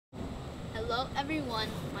Hello everyone,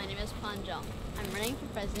 my name is Panjal. I'm running for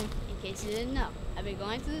president in case you didn't know. I've been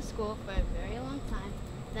going to this school for a very long time,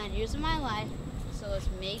 9 years of my life, so let's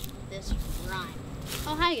make this rhyme.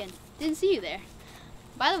 Oh, hi again, didn't see you there.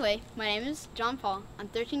 By the way, my name is John Paul, I'm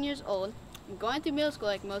 13 years old. I'm going through middle school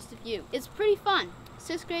like most of you. It's pretty fun.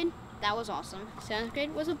 6th grade, that was awesome. 7th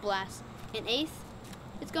grade was a blast. In 8th,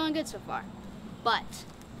 it's going good so far. But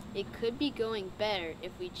it could be going better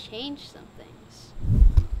if we change some things.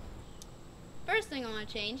 First thing I want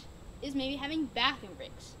to change is maybe having bathroom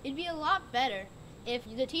breaks. It'd be a lot better if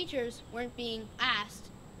the teachers weren't being asked,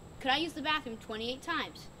 could I use the bathroom 28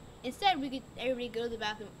 times? Instead, we could everybody go to the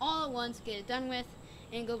bathroom all at once, get it done with,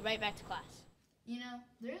 and go right back to class. You know,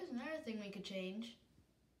 there is another thing we could change.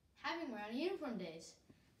 Having wear on uniform days.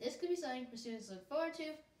 This could be something for students to look forward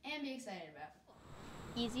to and be excited about.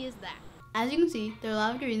 Easy as that. As you can see, there are a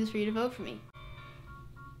lot of good reasons for you to vote for me.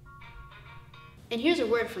 And here's a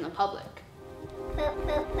word from the public.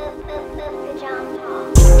 John Paul.